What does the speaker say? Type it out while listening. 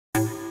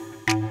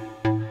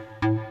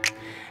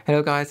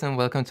Hello guys and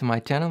welcome to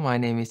my channel. My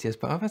name is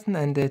Jesper Offersen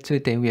and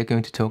today we are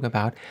going to talk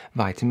about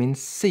vitamin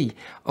C,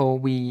 or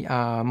we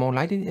are more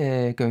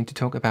likely going to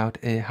talk about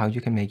how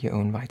you can make your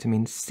own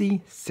vitamin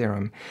C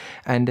serum.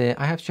 And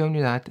I have shown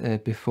you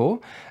that before,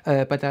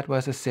 but that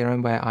was a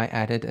serum where I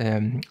added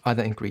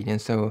other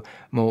ingredients, so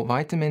more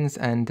vitamins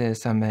and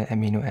some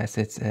amino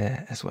acids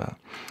as well.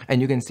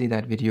 And you can see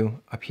that video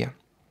up here.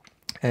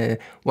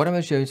 What I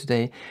will show you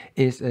today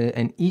is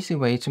an easy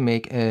way to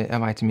make a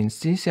vitamin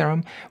C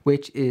serum,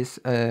 which is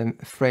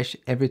fresh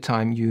every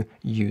time you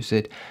use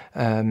it.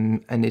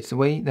 And it's a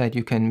way that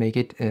you can make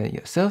it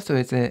yourself, so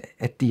it's a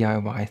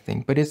DIY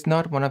thing. But it's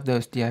not one of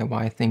those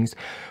DIY things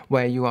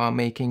where you are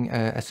making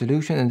a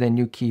solution and then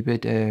you keep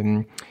it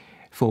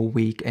for a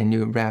week and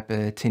you wrap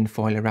a tin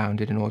foil around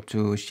it in order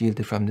to shield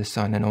it from the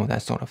sun and all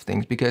that sort of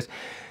things. Because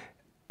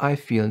I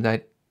feel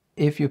that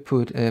if you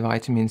put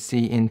vitamin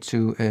C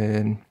into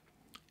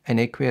an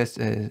aqueous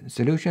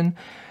solution,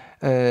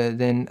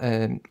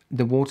 then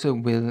the water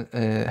will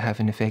have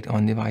an effect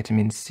on the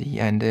vitamin C,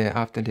 and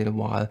after a little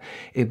while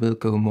it will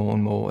go more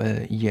and more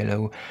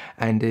yellow.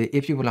 And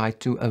if you would like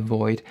to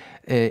avoid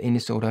any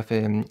sort of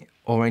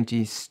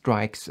orangey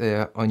strikes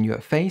on your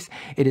face,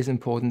 it is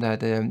important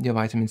that your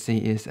vitamin C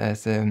is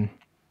as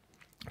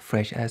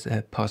fresh as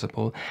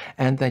possible,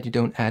 and that you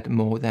don't add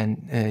more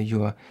than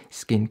your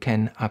skin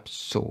can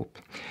absorb.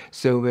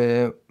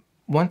 So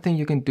one thing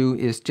you can do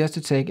is just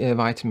to take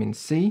vitamin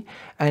C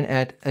and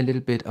add a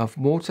little bit of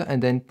water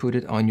and then put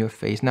it on your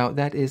face. Now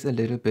that is a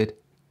little bit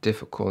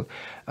difficult.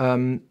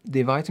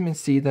 The vitamin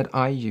C that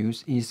I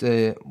use is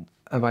a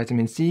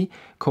vitamin C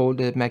called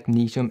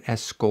magnesium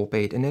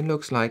ascorbate, and it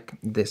looks like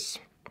this.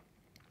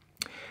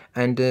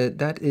 And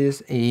that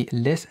is a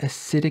less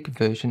acidic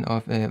version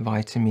of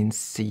vitamin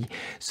C,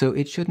 so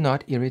it should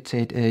not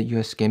irritate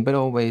your skin, but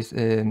always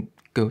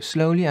go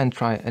slowly and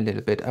try a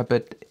little bit,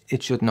 but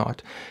it should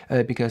not,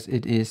 because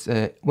it is,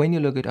 when you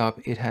look it up,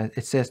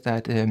 it says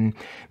that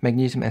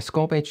magnesium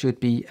ascorbate should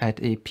be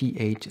at a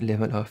pH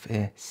level of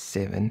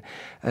 7,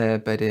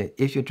 but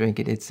if you drink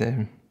it, it's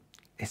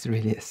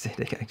really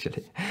acidic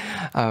actually.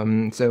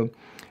 So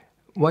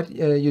what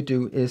you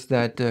do is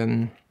that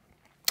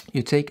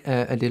you take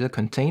a little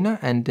container,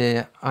 and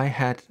I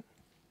had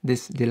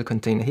this little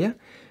container here,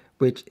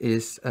 which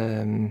is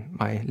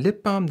my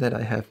lip balm that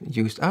I have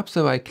used up,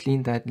 so I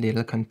cleaned that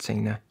little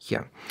container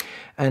here.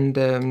 And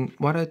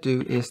what I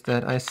do is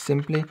that I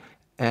simply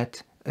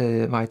add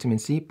vitamin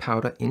C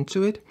powder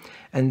into it,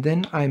 and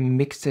then I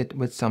mix it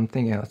with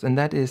something else, and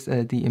that is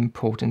the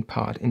important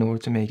part in order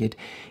to make it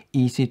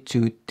easy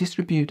to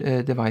distribute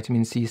the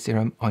vitamin C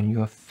serum on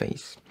your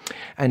face.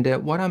 And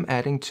what I'm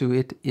adding to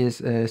it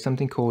is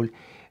something called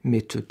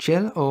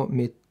methylcellulose or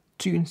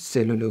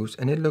methylcellulose,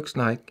 and it looks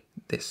like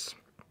this.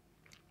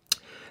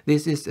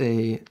 This is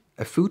a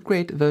food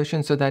grade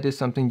version, so that is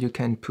something you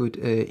can put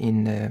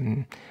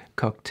in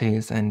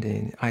cocktails and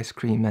in ice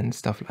cream and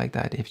stuff like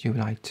that if you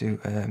like to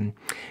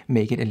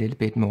make it a little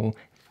bit more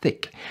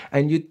thick.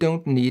 And you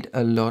don't need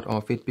a lot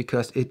of it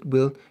because it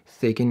will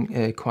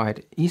thicken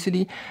quite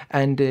easily,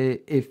 and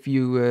if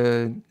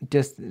you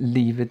just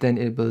leave it, then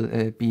it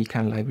will be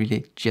kind of like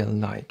really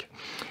gel-like.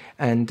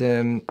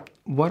 And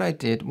what I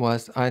did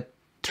was I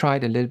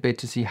tried a little bit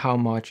to see how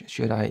much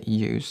should I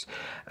use,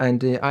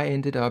 and I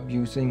ended up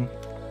using,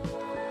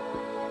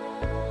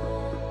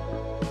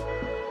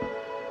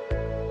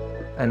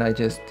 and I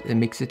just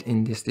mix it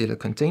in this little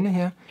container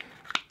here,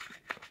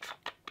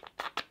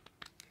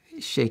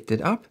 shaked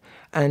it up,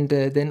 and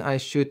then I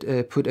should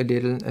put a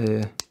little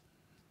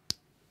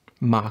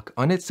mark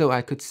on it so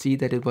I could see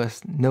that it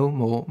was no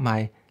more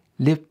my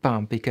lip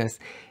balm, because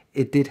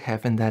it did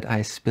happen that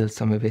I spilled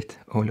some of it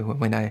all over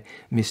when I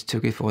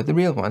mistook it for the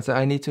real one. So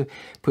I need to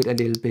put a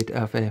little bit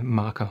of a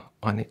marker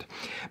on it.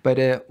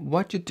 But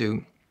what you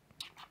do,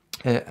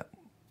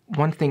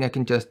 one thing I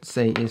can just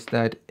say is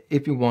that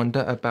if you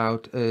wonder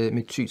about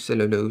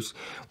methylcellulose,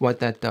 what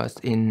that does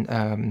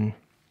in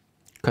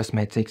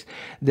cosmetics,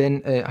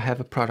 then I have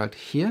a product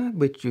here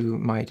which you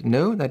might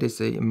know, that is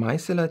a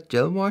micellar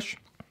gel wash.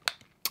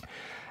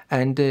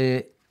 And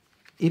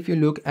if you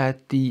look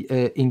at the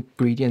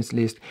ingredients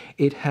list,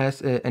 it has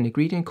an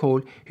ingredient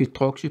called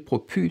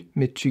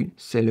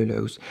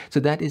hydroxypropylmethylcellulose. So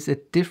that is a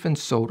different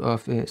sort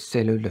of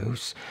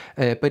cellulose,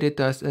 but it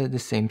does the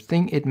same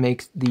thing. It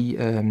makes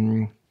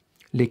the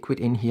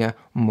liquid in here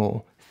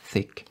more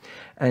thick.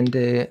 And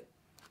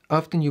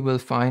often you will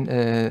find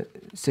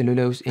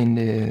cellulose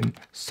in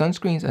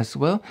sunscreens as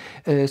well,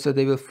 so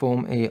they will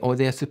form or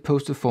they are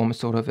supposed to form a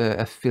sort of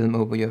a film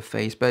over your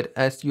face. But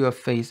as your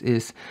face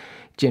is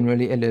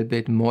generally a little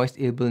bit moist,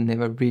 it will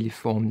never really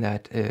form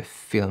that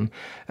film.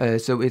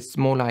 So it's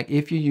more like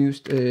if you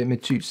used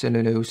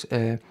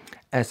methylcellulose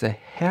as a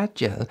hair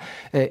gel,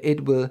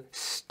 it will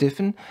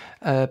stiffen,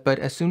 but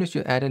as soon as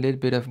you add a little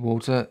bit of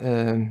water,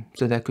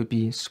 so that could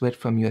be sweat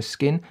from your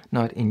skin,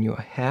 not in your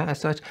hair as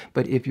such,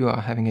 but if you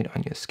are having it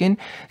on your skin,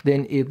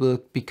 then it will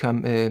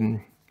become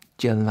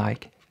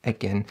gel-like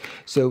again.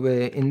 So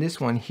in this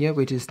one here,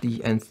 which is the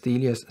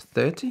Anthelios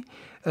 30,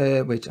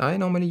 which I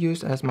normally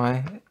use as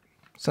my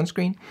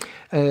sunscreen.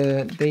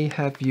 They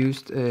have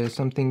used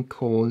something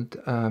called,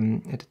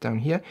 down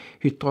here,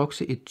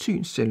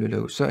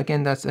 hydroxyetylcellulose. So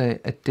again, that's a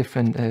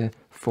different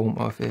form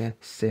of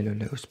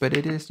cellulose, but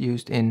it is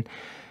used in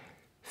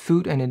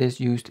food and it is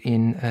used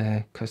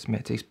in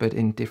cosmetics, but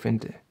in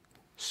different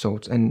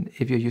sorts. And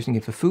if you're using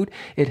it for food,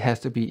 it has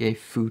to be a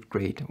food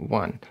grade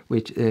one,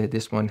 which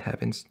this one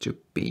happens to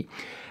be.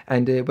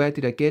 And where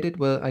did I get it?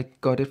 Well, I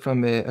got it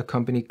from a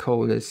company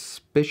called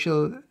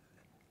Special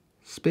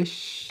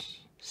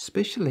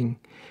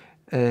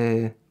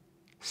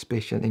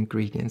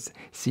Ingredients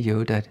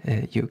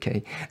co.uk.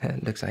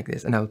 Looks like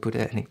this, and I'll put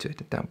a link to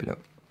it down below.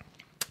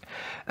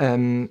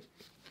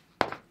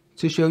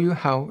 To show you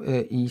how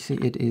easy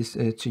it is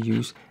to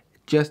use,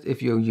 just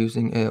if you're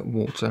using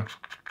water,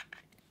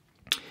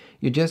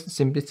 you just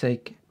simply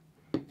take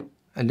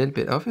a little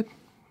bit of it.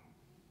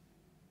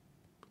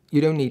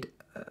 You don't need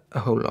a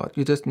whole lot,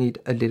 you just need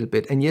a little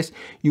bit. And yes,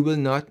 you will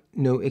not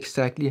know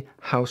exactly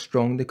how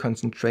strong the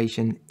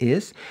concentration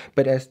is,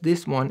 but as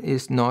this one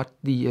is not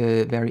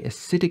the very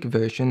acidic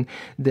version,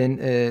 then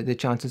the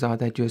chances are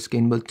that your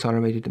skin will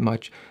tolerate it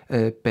much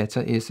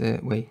better, is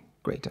way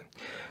greater.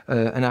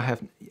 And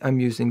I'm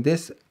using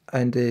this,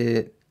 and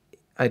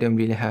I don't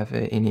really have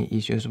any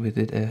issues with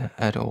it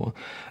at all.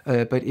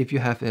 But if you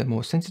have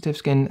more sensitive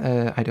skin,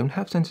 I don't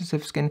have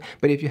sensitive skin,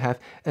 but if you have,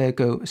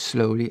 go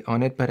slowly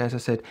on it. But as I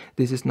said,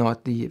 this is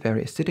not the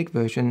very acidic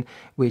version,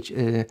 which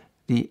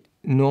the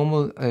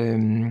normal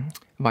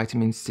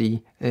vitamin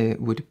C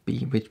would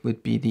be, which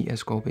would be the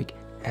ascorbic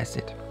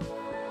acid.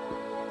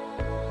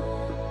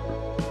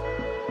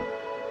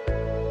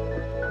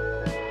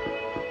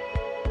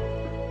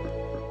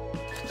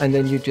 And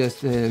then you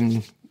just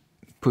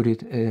put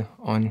it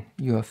on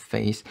your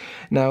face.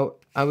 Now,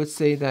 I would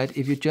say that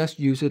if you just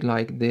use it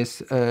like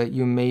this,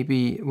 you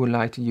maybe would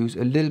like to use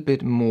a little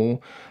bit more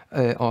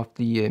of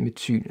the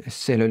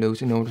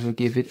methylcellulose in order to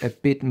give it a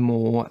bit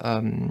more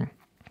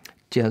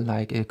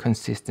gel-like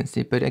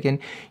consistency. But again,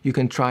 you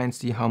can try and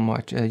see how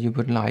much you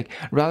would like.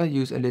 Rather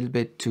use a little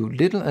bit too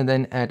little and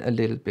then add a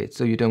little bit,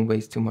 so you don't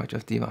waste too much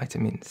of the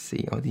vitamin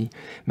C or the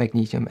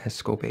magnesium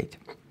ascorbate.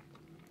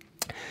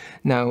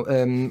 Now,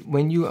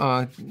 when you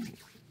are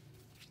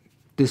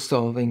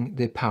dissolving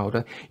the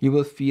powder, you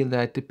will feel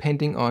that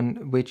depending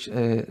on which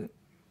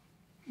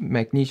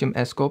magnesium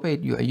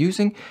ascorbate you are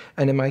using,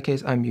 and in my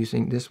case I'm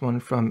using this one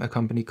from a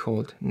company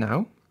called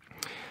Now,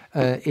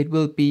 it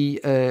will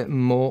be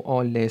more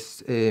or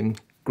less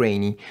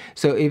grainy.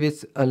 So if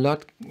it's a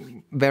lot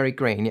very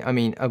grainy, I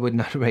mean, I would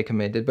not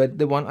recommend it, but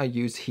the one I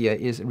use here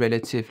is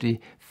relatively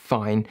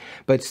fine,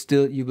 but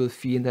still you will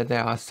feel that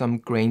there are some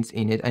grains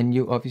in it, and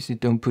you obviously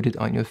don't put it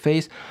on your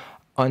face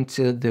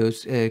until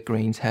those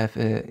grains have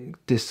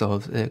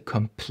dissolved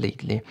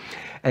completely.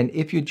 And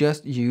if you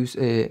just use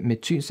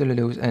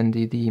methylcellulose and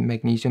the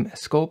magnesium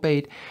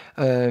ascorbate,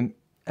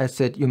 as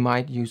said, you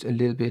might use a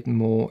little bit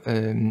more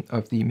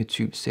of the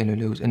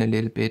methylcellulose and a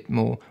little bit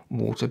more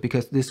water,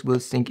 because this will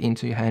sink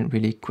into your hand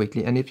really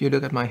quickly. And if you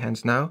look at my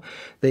hands now,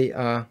 they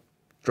are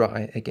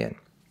dry again.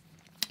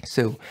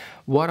 So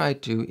what I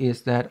do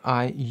is that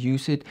I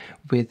use it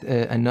with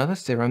another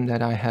serum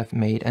that I have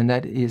made, and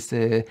that is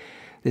the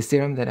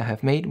serum that I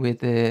have made with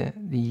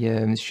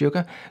the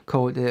sugar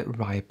called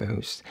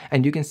ribose.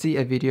 And you can see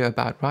a video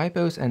about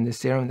ribose and the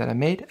serum that I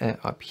made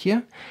up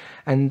here.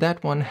 And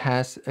that one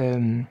has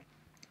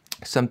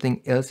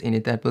something else in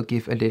it that will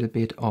give a little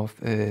bit of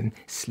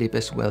slip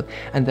as well.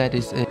 And that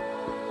is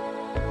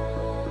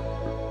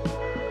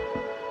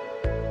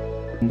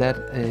that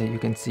you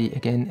can see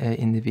again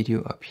in the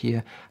video up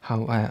here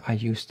how I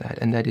use that,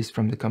 and that is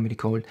from the company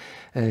called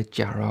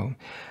Jarrow.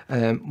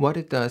 What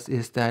it does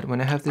is that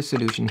when I have the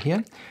solution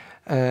here,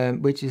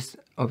 which is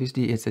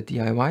obviously it's a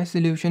DIY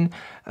solution,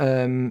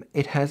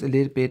 it has a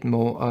little bit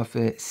more of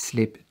a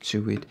slip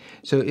to it.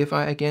 So if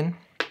I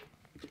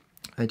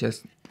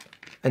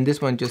and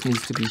this one just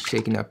needs to be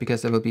shaken up,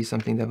 because there will be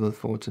something that will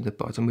fall to the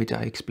bottom, which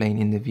I explain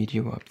in the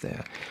video up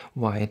there,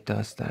 why it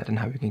does that and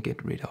how you can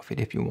get rid of it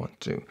if you want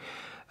to.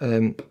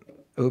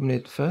 Open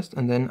it first,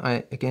 and then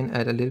I again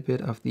add a little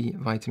bit of the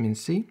vitamin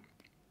C.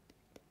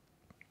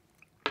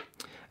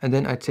 And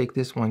then I take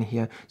this one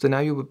here. So now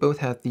you will both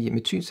have the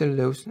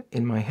methylcellulose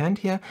in my hand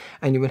here,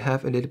 and you will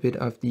have a little bit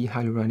of the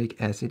hyaluronic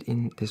acid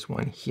in this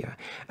one here.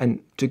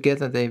 And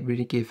together they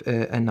really give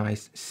a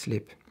nice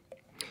slip.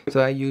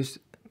 So I use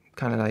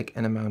kind of like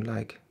an amount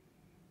like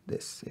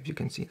this, if you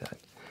can see that.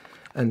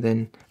 And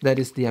then that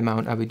is the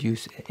amount I would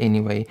use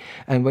anyway.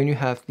 And when you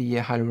have the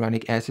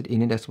hyaluronic acid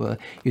in it as well,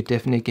 you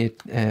definitely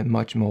get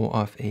much more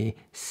of a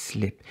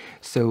slip.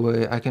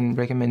 So I can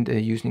recommend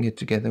using it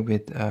together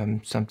with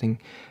something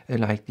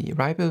like the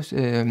ribose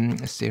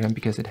serum,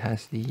 because it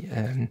has the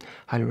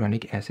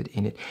hyaluronic acid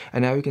in it.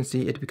 And now you can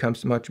see it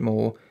becomes much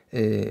more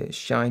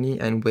shiny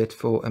and wet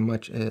for a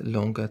much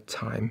longer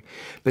time.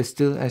 But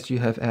still, as you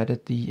have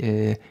added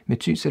the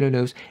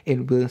methylcellulose,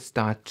 it will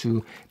start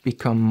to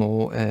become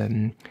more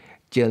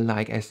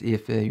gel-like, as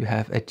if you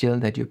have a gel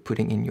that you're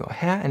putting in your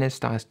hair, and it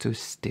starts to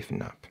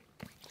stiffen up.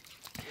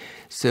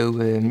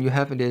 So you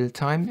have a little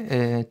time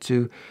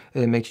to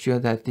make sure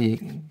that the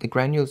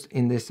granules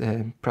in this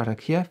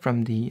product here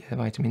from the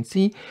vitamin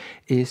C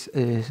is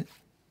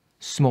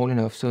small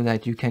enough so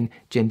that you can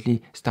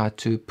gently start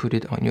to put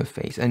it on your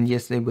face. And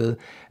yes, they will,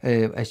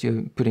 as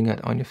you're putting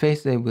it on your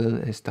face, they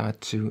will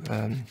start to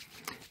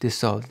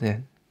dissolve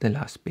the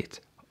last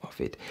bit of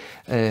it.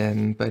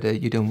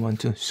 But you don't want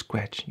to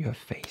scratch your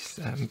face.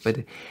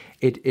 But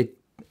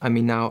I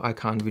mean, now I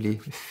can't really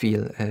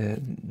feel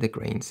the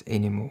grains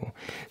anymore.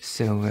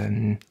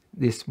 So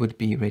this would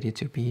be ready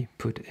to be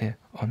put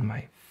on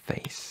my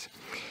face.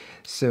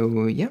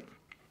 So yeah.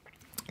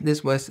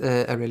 This was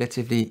a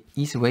relatively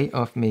easy way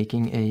of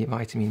making a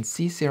vitamin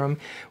C serum,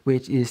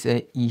 which is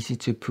easy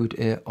to put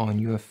on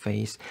your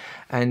face.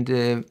 And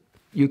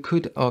you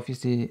could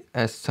obviously,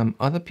 as some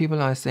other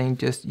people are saying,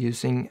 just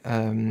using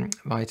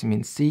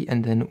vitamin C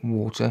and then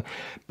water.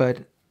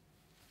 But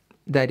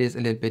that is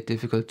a little bit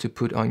difficult to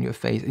put on your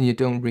face. And you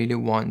don't really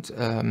want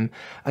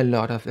a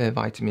lot of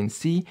vitamin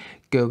C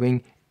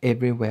going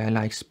everywhere,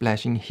 like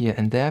splashing here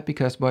and there,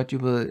 because what you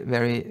will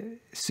very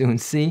soon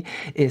see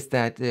is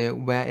that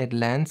where it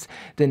lands,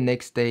 the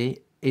next day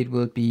it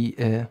will be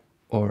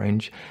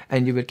orange,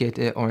 and you will get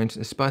orange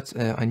spots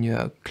on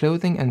your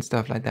clothing and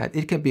stuff like that.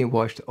 It can be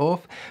washed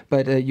off,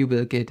 but you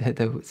will get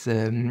those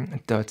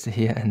dots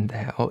here and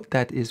there. Oh,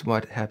 that is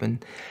what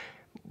happened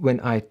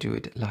when I do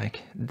it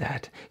like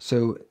that.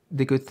 So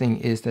the good thing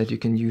is that you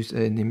can use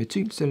the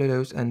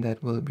methylcellulose, and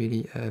that will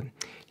really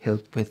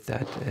help with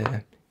that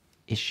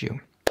issue.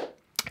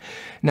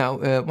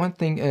 Now, one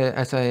thing,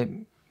 as I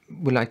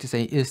would like to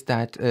say, is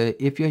that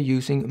if you're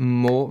using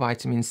more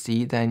vitamin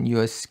C than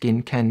your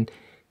skin can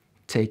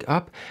take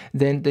up,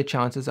 then the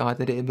chances are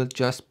that it will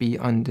just be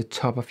on the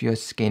top of your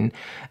skin,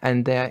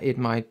 and there it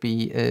might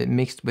be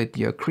mixed with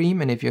your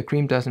cream, and if your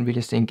cream doesn't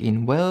really sink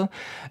in well,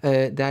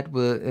 that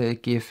will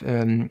give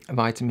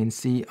vitamin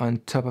C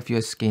on top of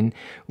your skin,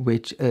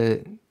 which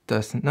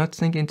does not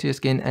sink into your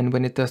skin. And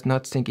when it does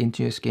not sink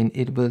into your skin,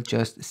 it will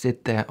just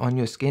sit there on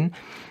your skin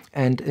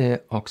and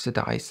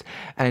oxidize.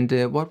 And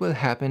what will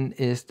happen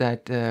is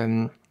that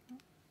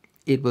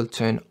it will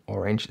turn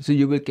orange. So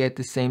you will get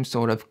the same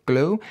sort of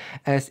glow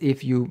as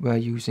if you were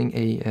using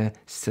a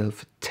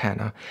self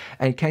tanner.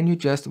 And can you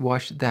just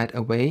wash that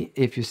away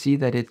if you see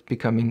that it's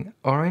becoming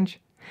orange?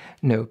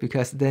 No,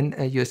 because then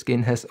your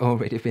skin has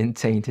already been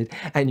tainted,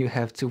 and you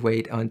have to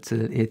wait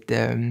until it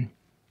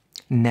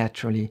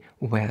naturally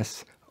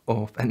wears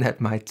off, and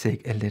that might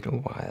take a little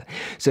while.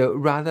 So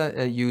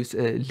rather use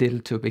a little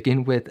to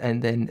begin with,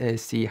 and then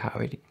see how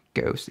it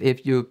goes.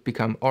 If you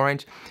become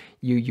orange,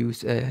 you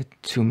use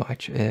too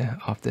much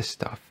of the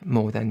stuff,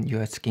 more than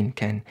your skin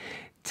can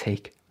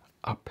take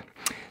up.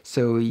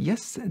 So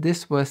yes,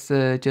 this was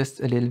just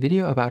a little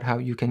video about how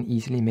you can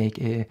easily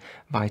make a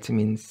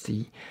vitamin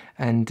C,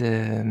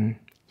 and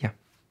yeah,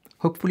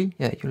 hopefully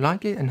you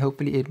like it, and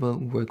hopefully it will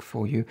work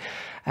for you.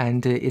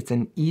 And it's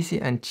an easy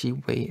and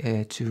cheap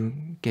way to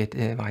get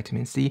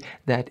vitamin C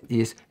that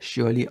is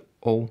surely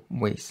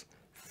always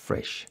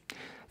fresh.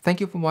 Thank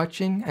you for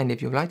watching, and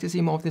if you'd like to see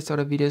more of this sort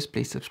of videos,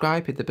 please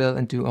subscribe, hit the bell,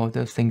 and do all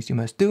those things you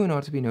must do in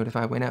order to be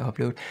notified when I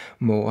upload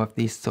more of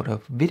these sort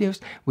of videos,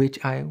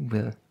 which I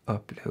will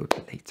upload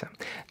later.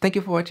 Thank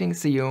you for watching.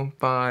 See you.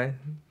 Bye.